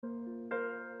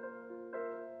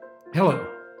Hello,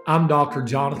 I'm Dr.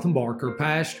 Jonathan Barker,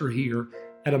 pastor here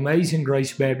at Amazing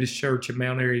Grace Baptist Church in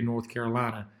Mount Airy, North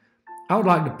Carolina. I would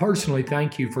like to personally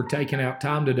thank you for taking out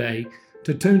time today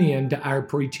to tune in to our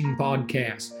preaching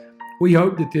podcast. We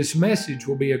hope that this message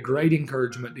will be a great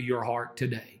encouragement to your heart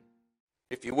today.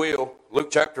 If you will,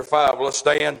 Luke chapter 5, let's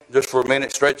stand just for a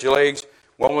minute, stretch your legs.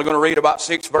 We're only going to read about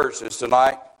 6 verses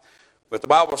tonight. But the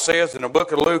Bible says in the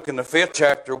book of Luke in the 5th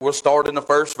chapter, we'll start in the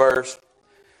first verse.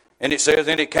 And it says,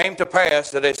 "And it came to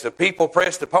pass that as the people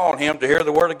pressed upon him to hear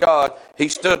the word of God, he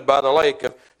stood by the lake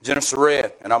of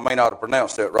Gennesaret." And I may not have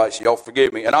pronounced that right, so y'all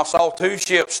forgive me. "And I saw 2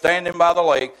 ships standing by the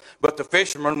lake, but the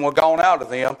fishermen were gone out of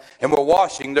them and were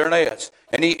washing their nets.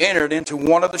 And he entered into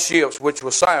one of the ships, which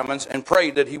was Simon's, and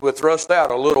prayed that he would thrust out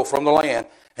a little from the land.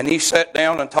 And he sat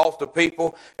down and taught the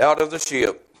people out of the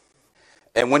ship.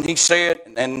 And when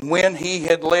he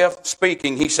had left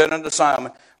speaking, he said unto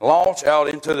Simon, Launch out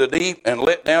into the deep and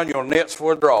let down your nets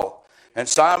for a draw. And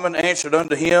Simon answered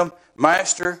unto him,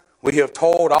 Master, we have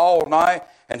toiled all night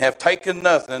and have taken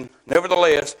nothing.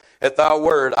 Nevertheless, at thy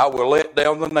word, I will let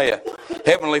down the net."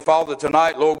 Heavenly Father,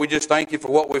 tonight, Lord, we just thank you for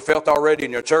what we felt already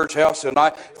in your church house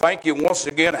tonight. Thank you once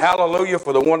again, hallelujah,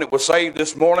 for the one that was saved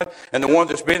this morning and the one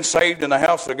that's been saved in the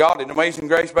house of God in Amazing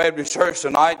Grace Baptist Church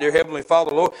tonight. Dear Heavenly Father,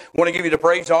 Lord, I want to give you the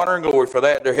praise, honor, and glory for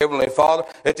that, dear Heavenly Father.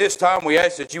 At this time, we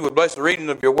ask that you would bless the reading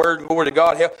of your word. Glory to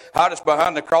God. Hide us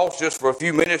behind the cross just for a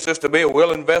few minutes, just to be a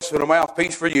willing vessel and a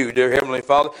mouthpiece for you, dear Heavenly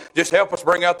Father. Just help us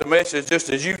bring out the message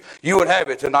just as you would have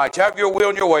it tonight. Have your will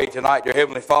and your way tonight, dear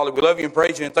Heavenly Father. We love you and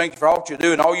praise you and thank you for all that you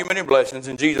do and all your many blessings.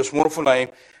 In Jesus' wonderful name,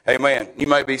 amen. You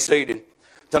may be seated.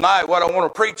 Tonight, what I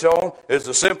want to preach on is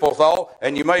a simple thought.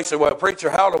 And you may say, well, preacher,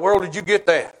 how in the world did you get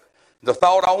that? The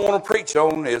thought I want to preach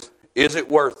on is it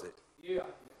worth it? Yeah.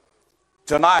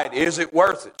 Tonight, is it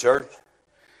worth it, church?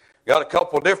 Got a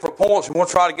couple of different points. We want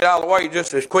to try to get out of the way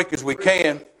just as quick as we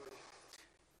can.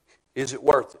 Is it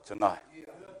worth it tonight?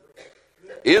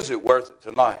 Is it worth it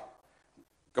tonight?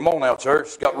 Come on now, church.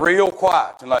 It's got real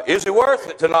quiet tonight. Is it worth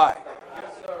it tonight?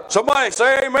 Somebody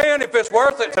say amen if it's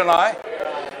worth it tonight.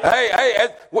 Hey,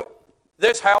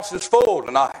 this house is full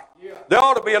tonight. There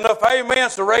ought to be enough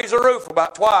amens to raise the roof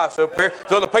about twice up here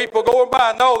so the people going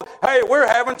by know, hey, we're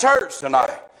having church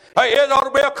tonight. Hey, it ought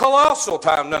to be a colossal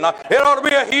time tonight. It ought to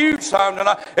be a huge time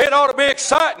tonight. It ought to be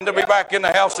exciting to be back in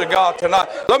the house of God tonight.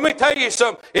 Let me tell you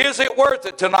something. Is it worth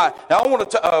it tonight? Now, I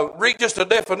want to read just a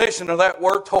definition of that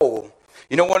word toil.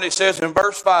 You know what it says in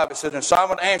verse 5? It says, "And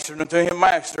Simon answered unto him,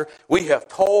 Master, we have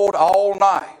toiled all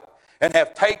night and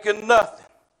have taken nothing."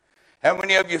 How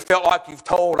many of you felt like you've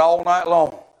toiled all night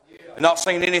long and not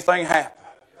seen anything happen?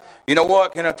 You know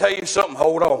what? Can I tell you something?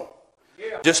 Hold on.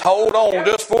 Just hold on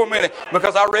just for a minute,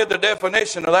 because I read the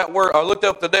definition of that word. I looked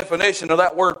up the definition of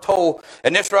that word toil,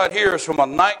 and this right here is from a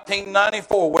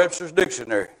 1994 Webster's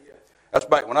Dictionary. That's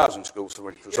back when I was in school,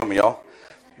 for some of y'all.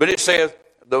 But it says,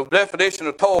 the definition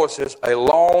of toil says a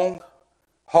long,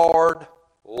 hard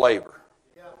labor.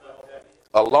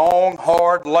 A long,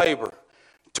 hard labor.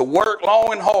 To work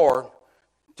long and hard,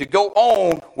 to go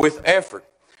on with effort.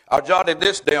 I jotted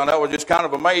this down. I was just kind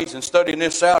of amazed in studying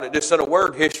this out. It just said a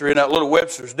word history in that little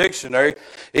Webster's Dictionary.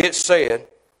 It said,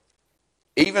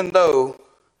 even though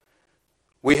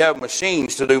we have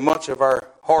machines to do much of our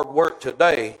hard work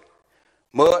today,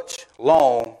 much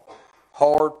long,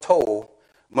 hard toil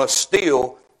must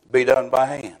still be done by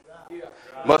hand.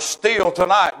 Must still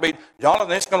tonight be,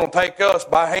 Jonathan, it's going to take us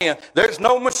by hand. There's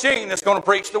no machine that's going to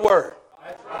preach the word.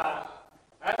 That's right.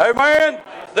 Amen.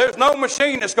 There's no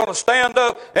machine that's going to stand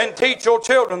up and teach your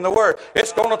children the word.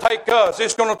 It's going to take us.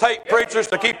 It's going to take preachers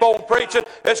to keep on preaching.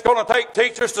 It's going to take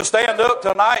teachers to stand up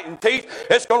tonight and teach.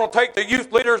 It's going to take the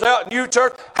youth leaders out in youth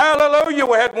church. Hallelujah,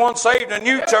 we had one saved in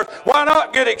youth church. Why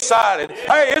not get excited?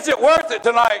 Hey, is it worth it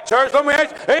tonight, church? Let me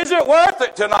ask you, is it worth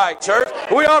it tonight, church?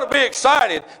 We ought to be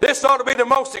excited. This ought to be the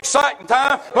most exciting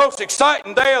time, most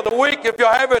exciting day of the week if you'll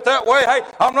have it that way. Hey,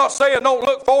 I'm not saying don't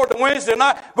look forward to Wednesday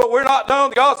night, but we're not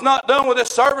done. God's not done with this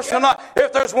service tonight.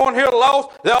 If there's one here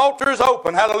lost, the altar is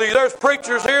open. Hallelujah. There's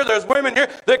preachers here. There's women here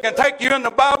that can take you in the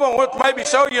Bible, and we'll maybe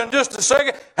show you in just a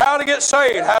second how to get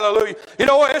saved. Hallelujah. You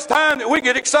know what? It's time that we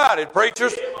get excited,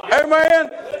 preachers. Amen.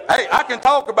 Hey, I can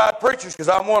talk about preachers because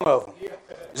I'm one of them.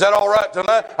 Is that all right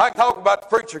tonight? I can talk about the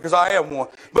preacher because I am one.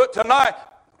 But tonight,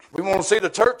 we want to see the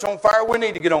church on fire. We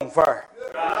need to get on fire.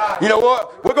 You know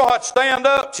what? We're going to have to stand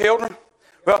up, children.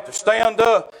 We have to stand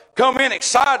up. Come in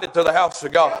excited to the house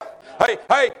of God.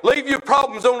 Hey, leave your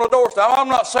problems on the doorstep. I'm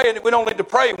not saying that we don't need to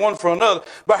pray one for another,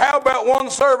 but how about one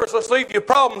service? Let's leave your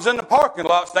problems in the parking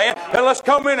lot stand and let's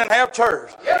come in and have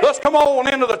church. Let's come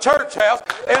on into the church house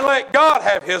and let God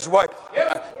have His way.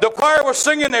 The choir was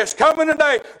singing, "There's coming a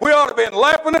day." We ought to be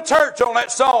lapping the church on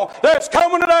that song. There's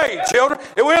coming a day, children.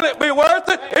 Will it be worth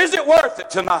it? Is it worth it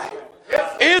tonight?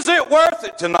 Is it worth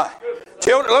it tonight?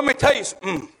 Children, let me tell you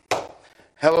something.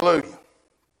 Hallelujah.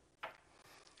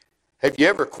 Have you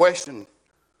ever questioned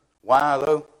why,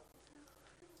 though?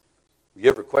 Have you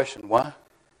ever questioned why?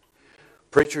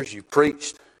 Preachers, you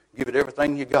preached, give it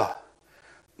everything you got.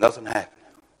 Nothing happened.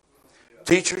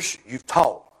 Teachers, you've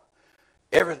taught.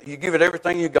 You give it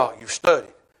everything you got. You've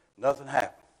studied. Nothing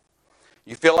happened.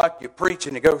 You feel like you're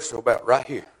preaching, it goes to about right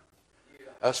here.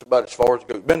 That's about as far as it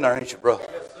goes. Been there, ain't you, brother?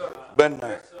 Been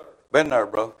there. Been there,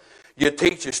 bro. You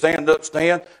teach, you stand up,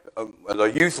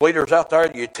 the youth leaders out there,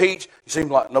 you teach, you seem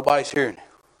like nobody's hearing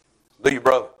you. Do you,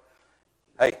 brother?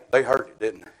 Hey, they heard it,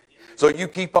 didn't they? So you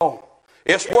keep on.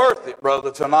 It's worth it,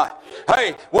 brother, tonight.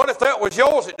 Hey, what if that was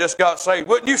yours that just got saved?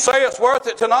 Wouldn't you say it's worth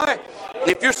it tonight?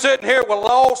 If you're sitting here with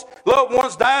lost loved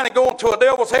ones dying and going to a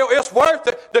devil's hell, it's worth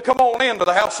it to come on into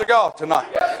the house of God tonight.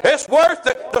 It's worth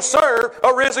it to serve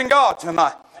a risen God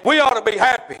tonight. We ought to be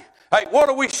happy. Hey, what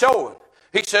are we showing?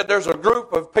 He said there's a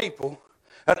group of people,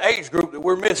 an age group that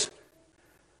we're missing.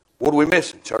 What are we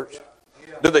missing, church?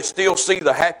 Do they still see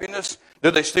the happiness? Do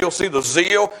they still see the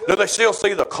zeal? Do they still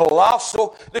see the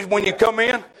colossal when you come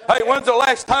in? Hey, when's the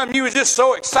last time you was just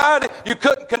so excited you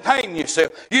couldn't contain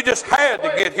yourself? You just had to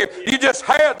get here. You just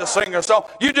had to sing a song.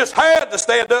 You just had to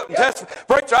stand up and testify.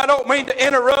 Preacher, I don't mean to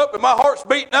interrupt, but my heart's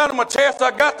beating out of my chest. I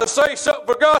got to say something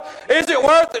for God. Is it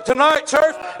worth it tonight,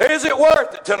 church? Is it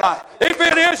worth it tonight? If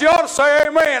it is, you ought to say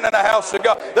amen in the house of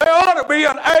God. There ought to be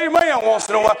an amen once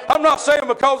in a while. I'm not saying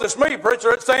because it's me,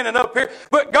 preacher, it's standing up here,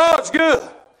 but God's good.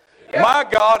 My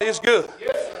God is good.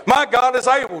 My God is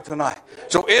able tonight.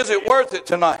 So is it worth it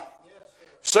tonight?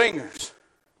 Singers,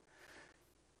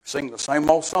 sing the same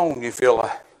old song you feel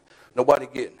like. Nobody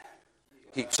getting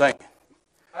it. Keep singing.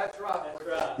 That's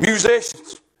right.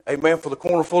 Musicians, amen, for the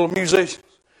corner full of musicians.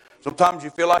 Sometimes you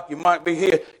feel like you might be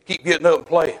here. Keep getting up and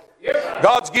playing.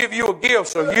 God's give you a gift,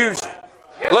 so use it.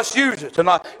 Let's use it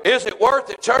tonight. Is it worth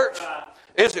it, church?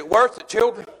 Is it worth it,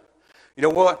 children? You know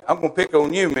what? I'm going to pick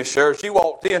on you, Miss Sherry. She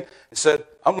walked in and said,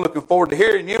 "I'm looking forward to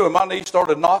hearing you." And my knees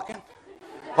started knocking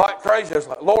like crazy. I was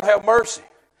like, Lord, have mercy.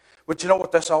 But you know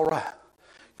what? That's all right.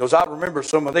 Because I remember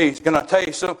some of these. Can I tell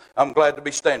you something? I'm glad to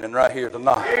be standing right here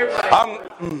tonight.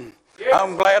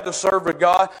 I'm glad to serve a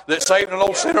God that saved an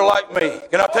old sinner like me.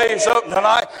 Can I tell you something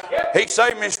tonight? He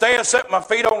saved me stand, set my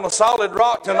feet on a solid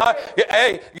rock tonight.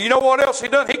 Hey, you know what else He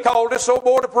done? He called this old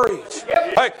boy to preach.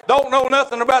 Hey, don't know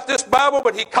nothing about this Bible,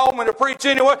 but He called me to preach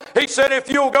anyway. He said, if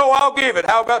you'll go, I'll give it.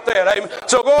 How about that? Amen.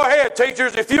 So go ahead,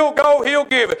 teachers. If you'll go, He'll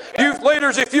give it. Youth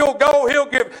leaders, if you'll go, He'll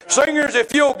give it. Singers,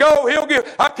 if you'll go, He'll give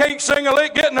it. I can't sing a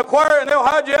lick, get in the choir, and they'll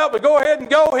hide you out, but go ahead and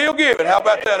go, He'll give it. How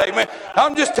about that? Amen.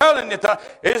 I'm just telling you tonight.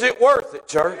 Is it worth it,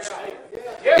 church?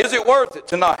 Is it worth it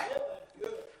tonight?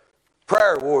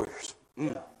 Prayer warriors.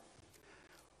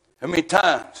 How many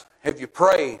times have you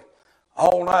prayed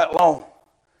all night long,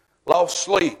 lost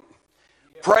sleep,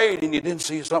 prayed and you didn't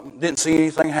see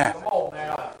anything happen? Come on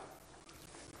now.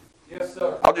 Yes,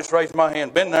 sir. I'll just raise my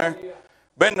hand. Been there.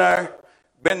 Been there.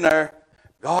 Been there.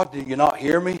 God, do you not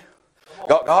hear me?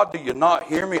 God, do you not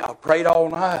hear me? I prayed all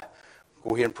night.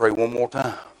 Go ahead and pray one more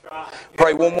time.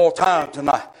 Pray one more time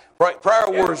tonight. Prayer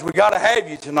warriors, we got to have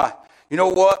you tonight. You know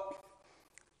what?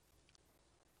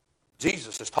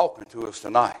 Jesus is talking to us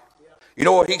tonight. You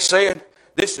know what He said?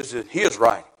 This is in His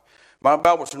writing. My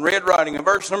Bible's in red writing. In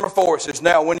verse number 4, it says,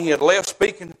 "Now when He had left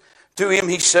speaking to him,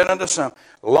 He said unto some,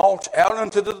 Launch out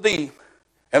into the deep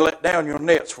and let down your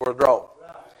nets for a draw."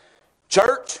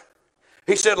 Church,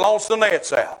 He said, launch the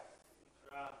nets out.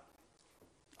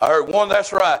 I heard one,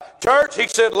 that's right. Church, He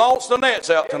said, launch the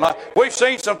nets out tonight. We've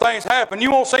seen some things happen.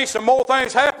 You want to see some more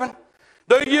things happen?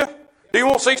 Do you? Do you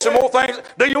want to see some more things?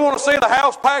 Do you want to see the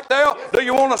house packed out? Do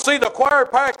you want to see the choir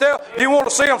packed out? Do you want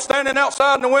to see them standing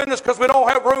outside in the windows because we don't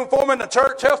have room for them in the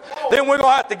church house? Then we're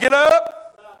going to have to get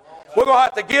up. We're going to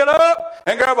have to get up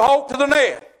and grab a hold to the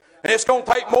net. And it's going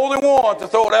to take more than one to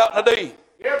throw it out in the deep.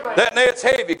 That net's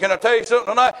heavy. Can I tell you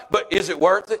something tonight? But is it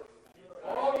worth it?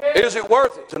 Is it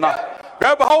worth it tonight?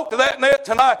 Grab a hold to that net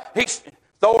tonight.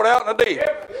 Throw it out in the deep.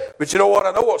 But you know what?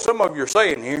 I know what some of you are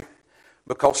saying here,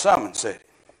 because Simon said it.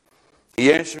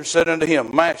 He answered and said unto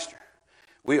him, Master,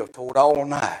 we have toiled all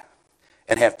night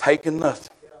and have taken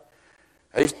nothing.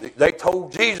 They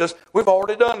told Jesus, we've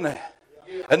already done that.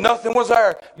 And nothing was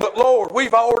there. But Lord,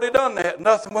 we've already done that.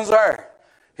 Nothing was there.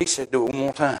 He said, do it one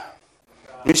more time.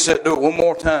 Let me do it one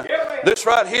more time. This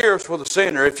right here is for the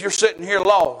sinner. If you're sitting here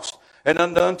lost and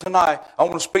undone tonight, I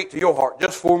want to speak to your heart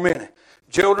just for a minute.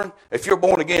 Children, if you're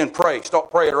born again, pray.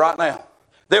 Start praying right now.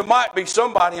 There might be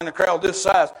somebody in the crowd this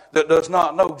size that does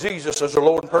not know Jesus as their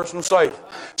Lord and personal Savior.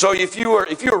 So if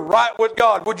you're right with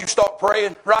God, would you start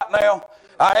praying right now?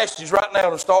 I ask you right now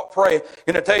to start praying.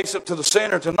 Can I tell you something to the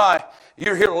sinner tonight?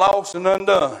 You're here lost and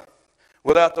undone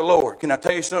without the Lord. Can I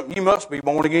tell you something? You must be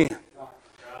born again.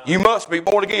 You must be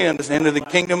born again to enter the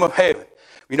kingdom of heaven.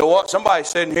 You know what? Somebody's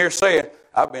sitting here saying,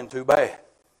 I've been too bad.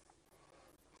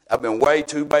 I've been way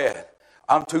too bad.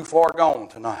 I'm too far gone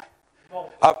tonight.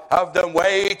 I've done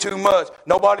way too much.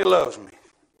 Nobody loves me.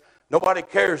 Nobody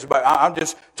cares about me. I'm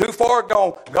just too far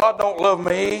gone. God don't love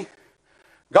me.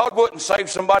 God wouldn't save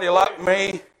somebody like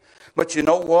me. But you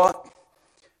know what?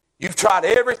 You've tried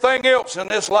everything else in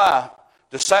this life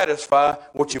to satisfy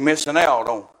what you're missing out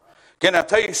on. Can I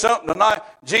tell you something tonight?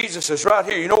 Jesus is right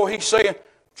here. You know what he's saying?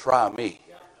 Try me.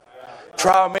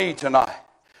 Try me tonight.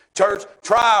 Church,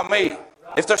 try me.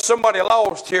 If there's somebody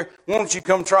lost here, why don't you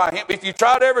come try him? If you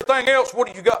tried everything else, what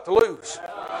do you got to lose?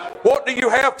 What do you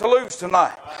have to lose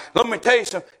tonight? Let me tell you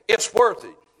something. It's worth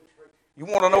it. You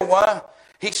want to know why?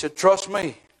 He said, trust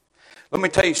me. Let me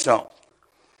tell you something.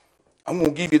 I'm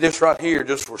going to give you this right here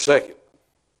just for a second.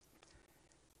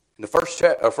 In the first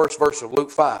verse of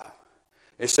Luke 5,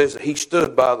 it says that he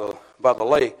stood by the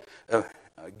lake of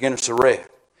Gennesaret.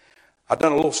 I've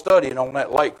done a little studying on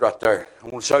that lake right there. I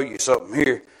want to show you something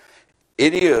here.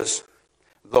 It is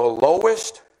the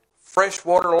lowest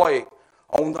freshwater lake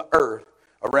on the earth,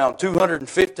 around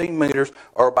 215 meters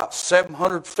or about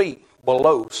 700 feet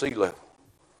below sea level.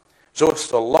 So it's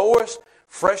the lowest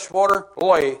freshwater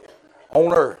lake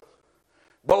on earth,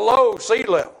 below sea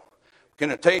level.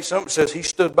 Can I tell you something? It says he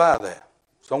stood by that.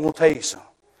 So I'm going to tell you something.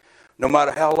 No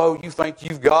matter how low you think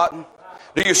you've gotten,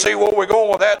 do you see where we're going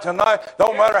with that tonight?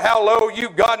 No matter how low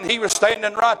you've gotten, he was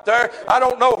standing right there. I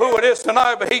don't know who it is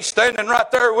tonight, but he's standing right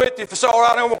there with you. If it's all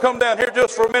right, I'm going to come down here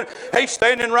just for a minute. He's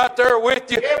standing right there with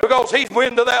you because he's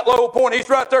went to that low point. He's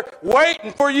right there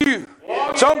waiting for you.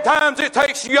 Sometimes it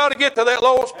takes, you got to get to that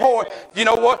lowest point. You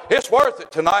know what? It's worth it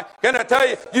tonight. Can I tell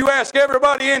you, you ask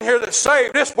everybody in here that's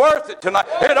saved, it's worth it tonight.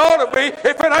 It ought to be.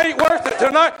 If it ain't worth it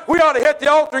tonight, we ought to hit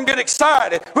the altar and get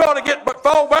excited. We ought to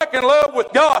fall back in love with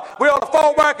God. We ought to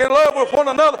fall back in love with one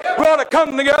another. We ought to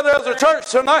come together as a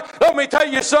church tonight. Let me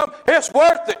tell you something. It's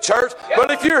worth it, church.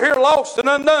 But if you're here lost and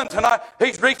undone tonight,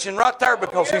 he's reaching right there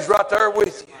because he's right there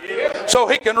with you. So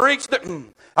he can reach the...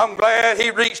 I'm glad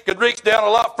he could reach down a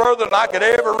lot further than I could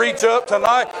ever reach up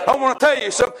tonight. I want to tell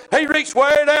you something. He reached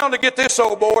way down to get this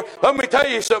old boy. Let me tell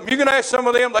you something. You can ask some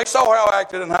of them. They saw how I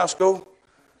acted in high school.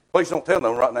 Please don't tell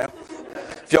them right now.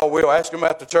 If y'all will, ask them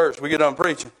after church. We get done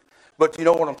preaching. But you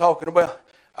know what I'm talking about?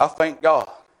 I thank God.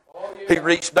 He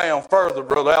reached down further,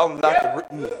 Brother Allen, than I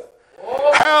could.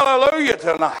 Hallelujah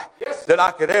tonight. That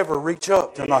I could ever reach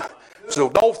up tonight. So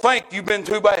don't think you've been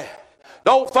too bad.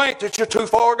 Don't think that you're too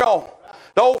far gone.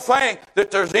 Don't think that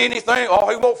there's anything, oh,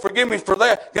 he won't forgive me for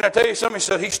that. Can I tell you something? He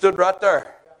said he stood right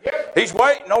there. He's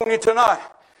waiting on you tonight.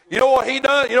 You know what he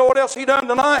done? You know what else he done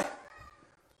tonight?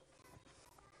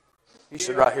 He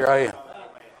said, right here I am.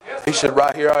 He said,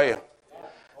 right here I am.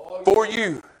 For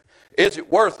you, is it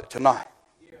worth it tonight?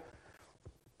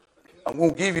 I'm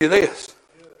going to give you this.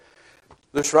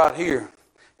 This right here.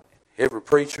 Every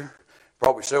preacher,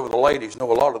 probably several of the ladies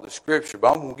know a lot of the scripture,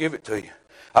 but I'm going to give it to you.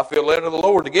 I feel led of the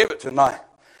Lord to give it tonight.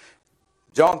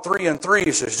 John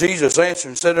 3:3 says, Jesus answered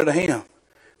and said unto him,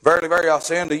 Verily, verily, I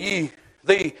say unto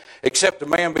thee, except a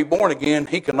man be born again,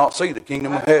 he cannot see the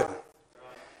kingdom of heaven.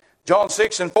 John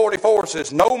 6:44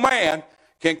 says, No man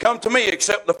can come to me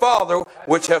except the Father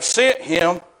which have sent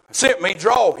me,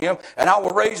 draw him, and I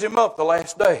will raise him up the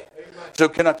last day. So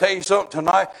can I tell you something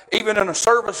tonight? Even in a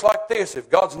service like this, if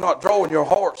God's not drawing your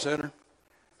heart, sinner,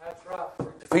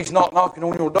 if he's not knocking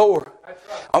on your door,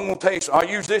 I'm going to tell you something.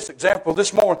 I used this example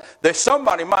this morning. That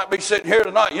somebody might be sitting here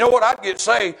tonight. You know what? I'd get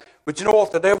saved. But you know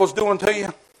what the devil's doing to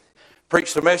you?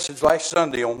 Preached a message last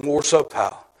Sunday on more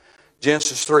subtile.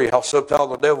 Genesis 3, how subtile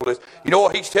the devil is. You know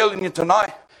what he's telling you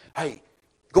tonight? Hey,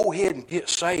 go ahead and get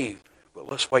saved. But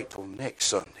let's wait till next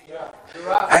Sunday.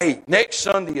 Hey, next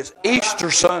Sunday is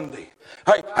Easter Sunday.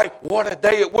 Hey, what a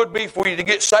day it would be for you to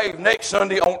get saved next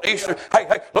Sunday on Easter. Hey,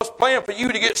 let's plan for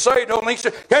you to get saved on Easter.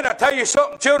 Can I tell you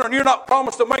something, children? You're not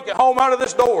promised to make it home out of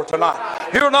this door tonight.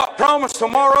 You're not promised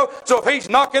tomorrow. So if he's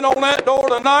knocking on that door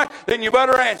tonight, then you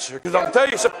better answer. Because I'm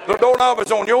telling you something, the doorknob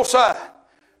is on your side.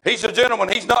 He's a gentleman.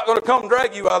 He's not going to come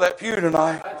drag you out of that pew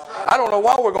tonight. I don't know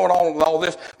why we're going on with all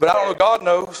this, but I don't know. God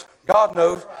knows. God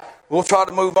knows. We'll try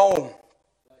to move on.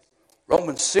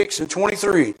 Romans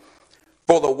 6:23.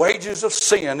 For the wages of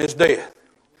sin is death.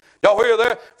 Y'all hear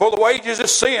that? For the wages of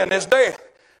sin is death.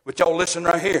 But y'all listen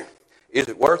right here. Is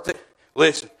it worth it?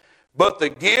 Listen. But the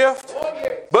gift,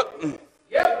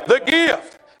 the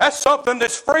gift, that's something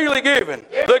that's freely given.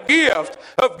 The gift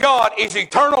of God is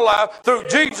eternal life through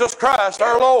Jesus Christ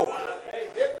our Lord.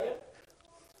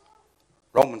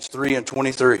 Romans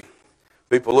 3:23.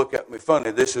 People look at me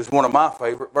funny. This is one of my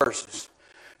favorite verses.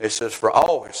 It says, for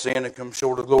all have sinned and come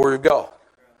short of the glory of God.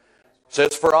 It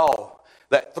says for all.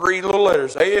 That 3 little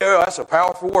letters. Hey, yeah, that's a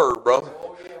powerful word, brother.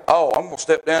 Oh, I'm going to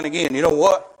step down again. You know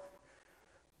what?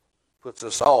 Puts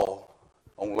us all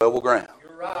on level ground.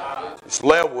 It's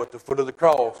level at the foot of the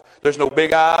cross. There's no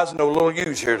big eyes and no little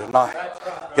U's here tonight.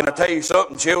 Can I tell you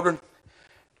something, children?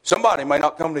 Somebody may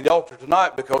not come to the altar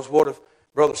tonight because what if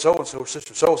brother so-and-so,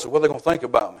 sister so-and-so, what are they going to think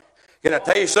about me? Can I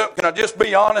tell you something? Can I just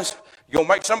be honest? You're going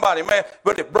to make somebody mad.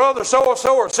 But if brother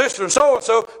so-and-so or sister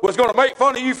so-and-so was going to make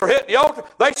fun of you for hitting the altar,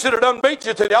 they should have done beat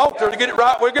you to the altar to get it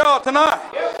right with God tonight.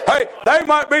 Hey, they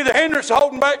might be the hindrance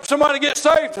holding back somebody to get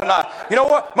saved tonight. You know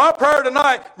what? My prayer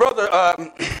tonight, brother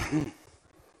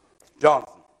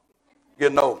Jonathan,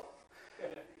 getting old,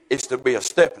 is to be a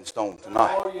stepping stone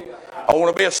tonight. I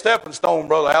want to be a stepping stone,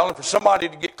 Brother Allen, for somebody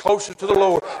to get closer to the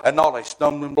Lord and not a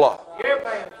stumbling block.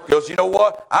 Because you know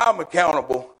what? I'm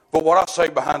accountable for what I say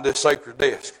behind this sacred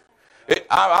desk.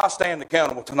 I stand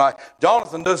accountable tonight.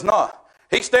 Jonathan does not.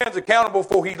 He stands accountable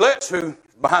for he lets who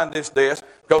behind this desk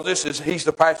because he's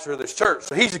the pastor of this church.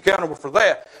 So he's accountable for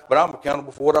that, but I'm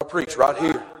accountable for what I preach right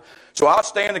here. So I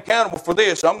stand accountable for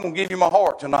this. I'm going to give you my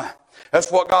heart tonight.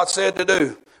 That's what God said to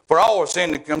do. For all have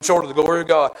sinned and come short of the glory of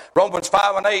God. Romans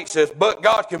 5:8 says, but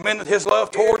God commended his love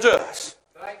towards us.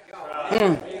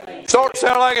 Starting to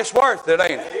sound like it's worth it,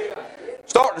 ain't it?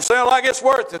 Starting to sound like it's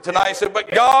worth it tonight. He said,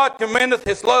 but God commendeth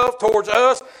his love towards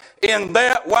us in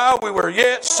that while we were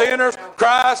yet sinners,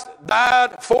 Christ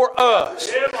died for us.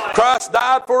 Christ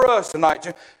died for us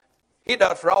tonight. He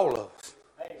died for all of us.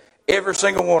 Every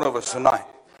single one of us tonight.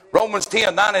 Romans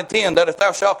 10:9-10, that if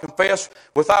thou shalt confess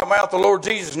with thy mouth the Lord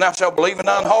Jesus, and thou shalt believe in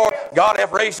thine heart, God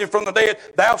hath raised him from the dead,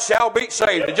 thou shalt be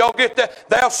saved. Did y'all get that?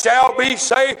 Thou shalt be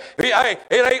saved. Hey,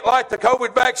 it ain't like the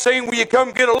COVID vaccine where you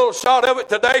come get a little shot of it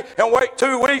today and wait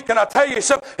 2 weeks. Can I tell you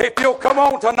something? If you'll come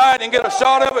on tonight and get a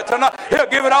shot of it tonight, he'll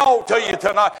give it all to you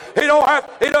tonight. He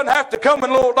doesn't have to come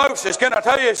in little doses. Can I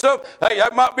tell you something? Hey,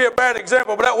 that might be a bad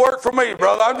example, but that worked for me,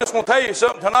 brother. I'm just going to tell you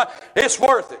something tonight. It's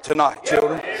worth it tonight,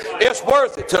 children. It's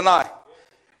worth it tonight.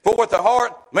 For with the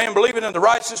heart, man believing in the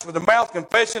righteousness, with the mouth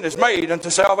confession is made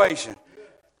unto salvation.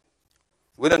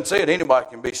 We didn't say it, anybody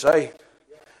can be saved.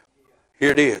 Here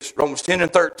it is, Romans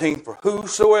 10:13. For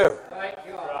whosoever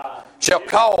shall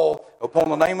call upon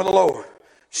the name of the Lord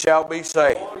shall be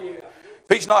saved. If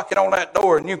he's knocking on that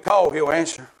door and you call, he'll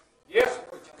answer.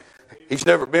 He's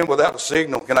never been without a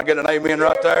signal. Can I get an amen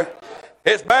right there?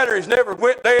 His battery's never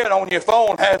went dead on your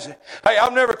phone, has it? Hey,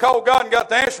 I've never called God and got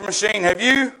the answer machine. Have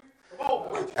you?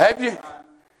 Have you?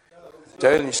 I'm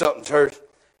telling you something, church.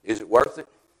 Is it worth it?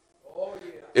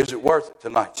 Is it worth it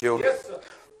tonight, children?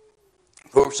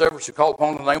 Whosoever shall call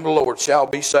upon the name of the Lord shall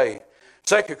be saved.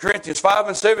 2 Corinthians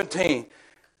 5:17.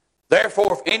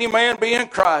 Therefore, if any man be in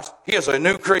Christ, he is a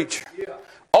new creature.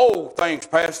 Old things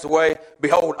passed away.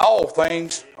 Behold, all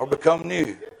things are become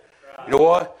new. You know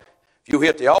what? If you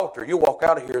hit the altar, you'll walk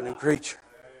out of here a new creature.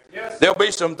 There'll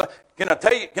be some. Can I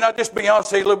tell you? Can I just be honest,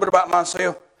 tell you a little bit about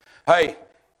myself? Hey,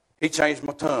 he changed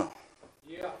my tongue.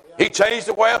 He changed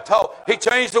the way I talk. He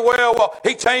changed the way I walk.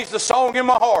 He changed the song in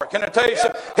my heart. Can I tell you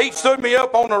something? He stood me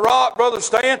up on the rock, Brother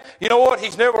Stan. You know what?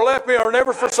 He's never left me or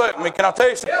never forsaken me. Can I tell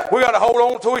you something? We got to hold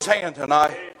on to his hand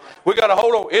tonight. We got to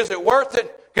hold on. Is it worth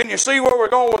it? Can you see where we're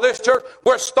going with this church?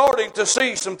 We're starting to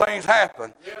see some things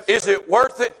happen. Is it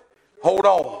worth it? Hold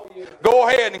on. Go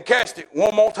ahead and cast it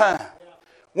one more time.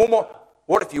 One more.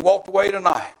 What if you walked away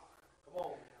tonight?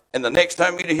 And the next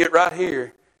time you hit right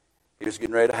here, it was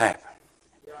getting ready to happen.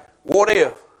 What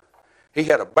if he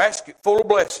had a basket full of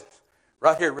blessings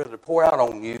right here ready to pour out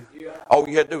on you? All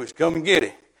you had to do is come and get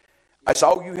it. That's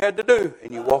all you had to do,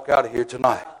 and you walk out of here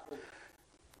tonight.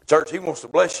 Church, he wants to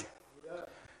bless you.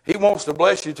 He wants to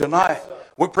bless you tonight.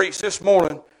 We preached this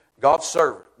morning, God's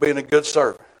servant, being a good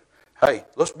servant. Hey,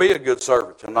 let's be a good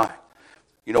servant tonight.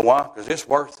 You know why? Because it's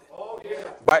worth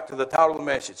it. Back to the title of the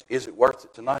message. Is it worth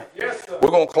it tonight? Yes, sir. We're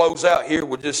going to close out here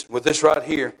with this right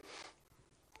here.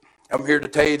 I'm here to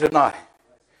tell you tonight.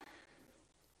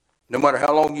 No matter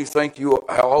how old you think you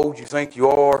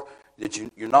are, that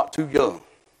you're not too young.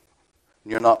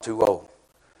 And you're not too old.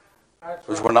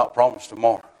 Because we're not promised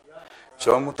tomorrow.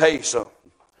 So I'm going to tell you something.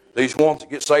 These ones that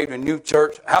get saved in youth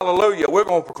church, hallelujah, we're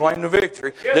going to proclaim the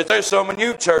victory. Yes. That there's some in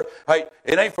youth church. Hey,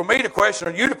 it ain't for me to question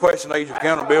or you to question the age of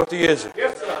accountability, is it?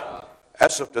 Yes, sir.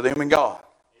 That's up to them and God.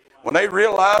 When they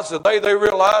realize, the day they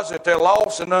realize that they're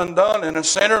lost and undone and a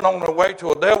sinner and on their way to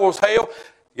a devil's hell,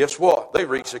 guess what? They've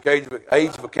reached the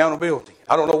age of accountability.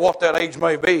 I don't know what that age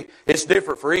may be. It's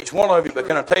different for each one of you, but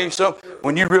can I tell you something?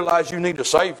 When you realize you need a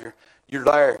Savior, you're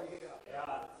there.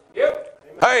 Yep.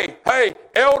 Hey,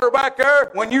 elder back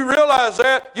there, when you realize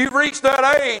that, you've reached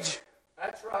that age.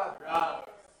 That's right.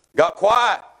 Got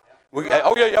quiet.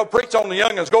 Y'all preach on the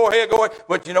youngins. Go ahead.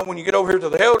 But you know, when you get over here to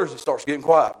the elders, it starts getting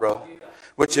quiet, brother.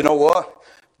 But you know what?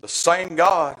 The same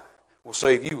God will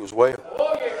save you as well.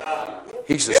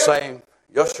 He's the same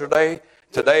yesterday,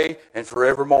 today, and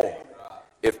forevermore.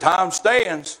 If time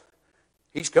stands,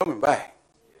 He's coming back.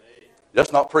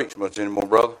 Let's not preach much anymore,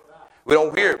 brother. We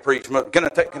don't hear it preached much. Can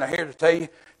I hear to tell you?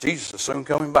 Jesus is soon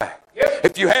coming back. Yes.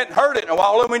 If you hadn't heard it in a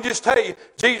while, let me just tell you,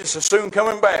 Jesus is soon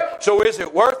coming back. So is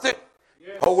it worth it?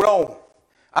 Yes. Hold on.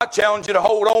 I challenge you to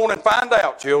hold on and find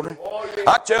out, children. Oh, yeah.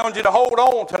 I challenge you to hold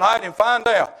on tonight and find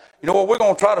out. You know what? We're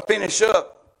going to try to finish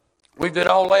up. We did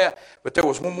all that. But there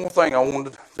was one more thing I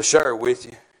wanted to share with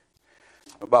you.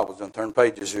 My Bible's done turned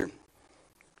pages here.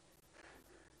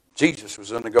 Jesus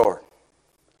was in the garden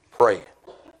praying.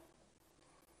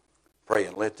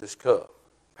 Praying, let this cup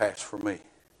pass from me.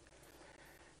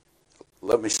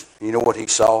 You know what He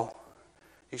saw?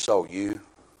 He saw you.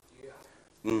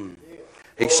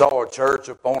 He saw a church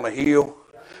up on a hill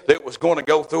that was going to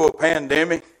go through a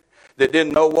pandemic, that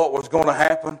didn't know what was going to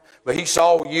happen. But He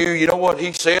saw you. You know what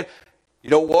He said?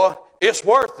 You know what? It's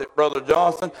worth it, Brother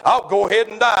Jonathan. I'll go ahead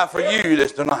and die for you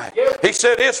this tonight. He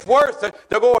said it's worth it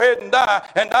to go ahead and die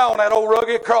on that old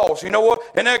rugged cross. You know what?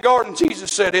 In that garden,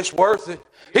 Jesus said it's worth it.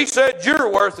 He said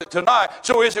you're worth it tonight.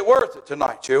 So is it worth it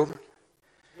tonight, children?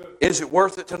 Is it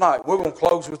worth it tonight? We're going to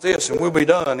close with this and we'll be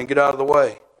done and get out of the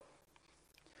way.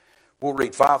 We'll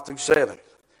read 5 through 7.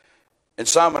 And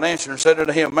Simon answered and said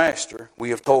unto him, Master,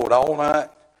 we have toiled all night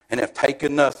and have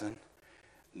taken nothing.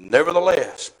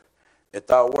 Nevertheless, at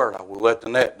thy word I will let the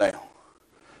net down.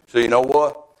 So you know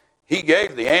what? He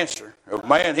gave the answer.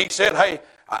 Man, he said, hey,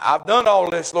 I've done all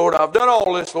this, Lord. I've done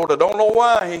all this, Lord. I don't know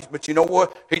why. But you know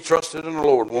what? He trusted in the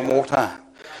Lord one more time.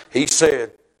 He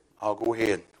said, I'll go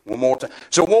ahead one more time.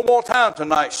 So one more time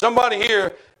tonight, somebody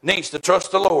here needs to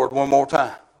trust the Lord one more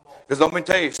time. Because let me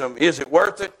tell you something. Is it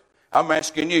worth it? I'm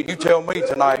asking you. You tell me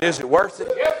tonight. Is it worth it?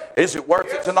 Is it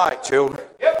worth it tonight, children?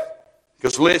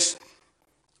 Because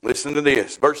listen to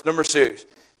this. Verse number 6.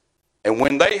 And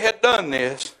when they had done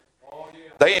this,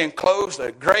 they enclosed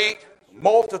a great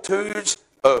multitudes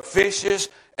of fishes,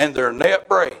 and their net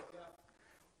brake.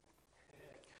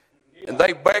 And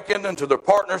they beckoned unto their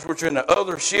partners which were in the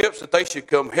other ships that they should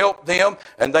come help them.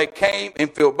 And they came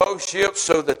and filled both ships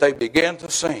so that they began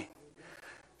to sink.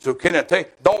 So can I tell you,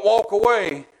 don't walk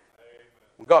away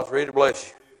when God's ready to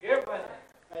bless you.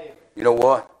 You know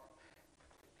what?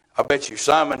 I bet you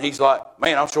Simon, he's like,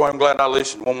 man, I'm sure I'm glad I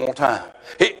listened one more time.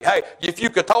 Hey, if you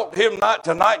could talk to him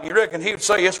tonight, you reckon he would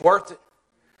say it's worth it?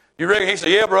 You reckon? He said,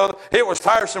 yeah, brother, it was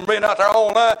tiresome being out there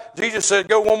all night. Jesus said,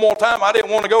 go one more time. I didn't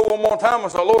want to go one more time. I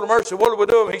said, Lord of mercy, what do we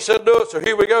do? And He said, do it. So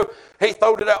here we go. He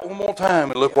throwed it out one more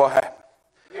time, and look what happened.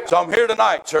 So I'm here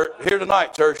tonight,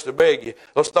 church, to beg you.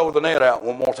 Let's throw the net out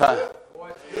one more time.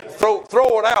 Throw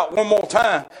it out one more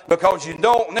time, because you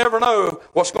never know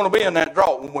what's going to be in that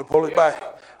draught when we pull it back.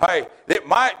 Hey, it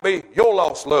might be your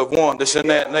lost loved one that's in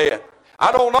that net.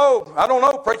 I don't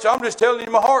know, preacher. I'm just telling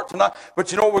you my heart tonight.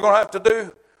 But you know what we're going to have to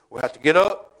do? We have to get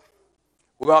up.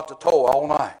 We're going to have to toil all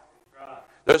night.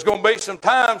 There's going to be some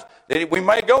times that we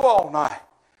may go all night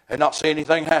and not see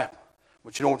anything happen.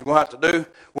 But you know what we're going to have to do?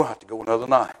 We'll have to go another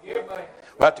night. We'll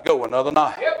have to go another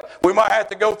night. We might have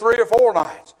to go 3 or 4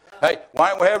 nights. Hey,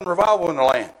 why ain't we having revival in the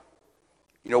land?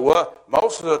 You know what?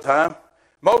 Most of the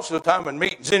time in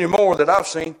meetings anymore that I've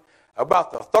seen,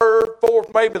 about the 3rd,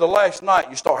 4th, maybe the last night,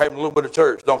 you start having a little bit of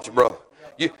church, don't you, brother?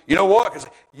 You know what? Because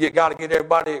you got to get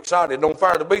everybody excited. Don't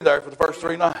fire to be there for the first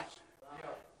 3 nights.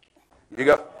 You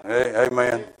got, hey,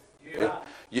 amen.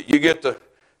 You get to,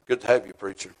 good to have you,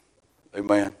 preacher.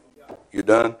 Amen. You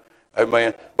done?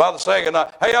 Amen. By the second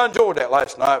night, hey, I enjoyed that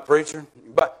last night, preacher.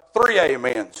 About 3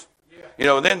 amens. You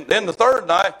know, then the 3rd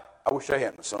night, I wish I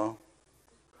hadn't sung.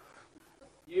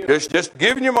 Just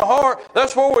giving you my heart.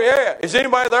 That's where we at. Is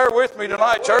anybody there with me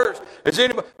tonight, church? Is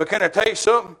anybody? But can I tell you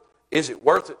something? Is it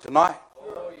worth it tonight?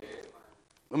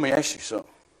 Let me ask you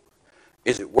something.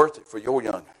 Is it worth it for your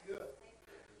youngin?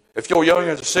 If your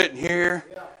youngins are sitting here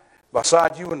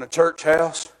beside you in the church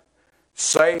house,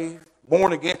 saved,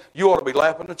 born again, you ought to be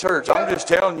lapping the church. I'm just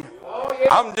telling you.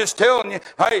 I'm just telling you,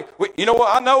 hey, you know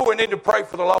what? I know we need to pray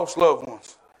for the lost loved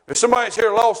ones. If somebody's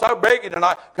here lost, I beg you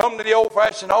tonight, come to the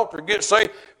old-fashioned altar and get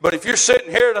saved. But if you're sitting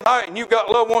here tonight and you've got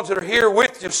loved ones that are here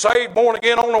with you, saved, born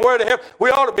again, on the way to heaven,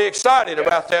 we ought to be excited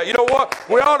about that. You know what?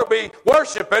 We ought to be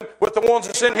worshiping with the ones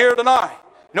that's in here tonight.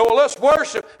 You know, let's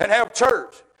worship and have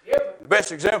church. The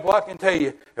best example I can tell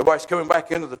you, everybody's coming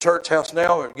back into the church house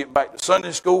now, or getting back to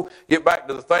Sunday school, get back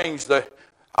to the things that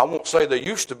I won't say they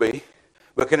used to be,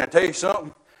 but can I tell you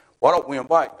something? Why don't we go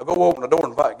open the door and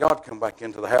invite God to come back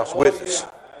into the house with us?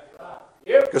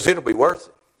 Because it'll be worth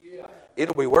it.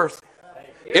 It'll be worth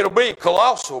it. It'll be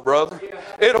colossal, brother.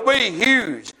 It'll be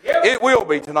huge. It will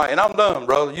be tonight. And I'm done,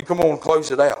 brother. You come on and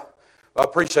close it out. I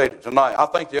appreciate it tonight. I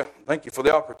thank you for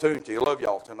the opportunity. I love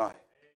y'all tonight.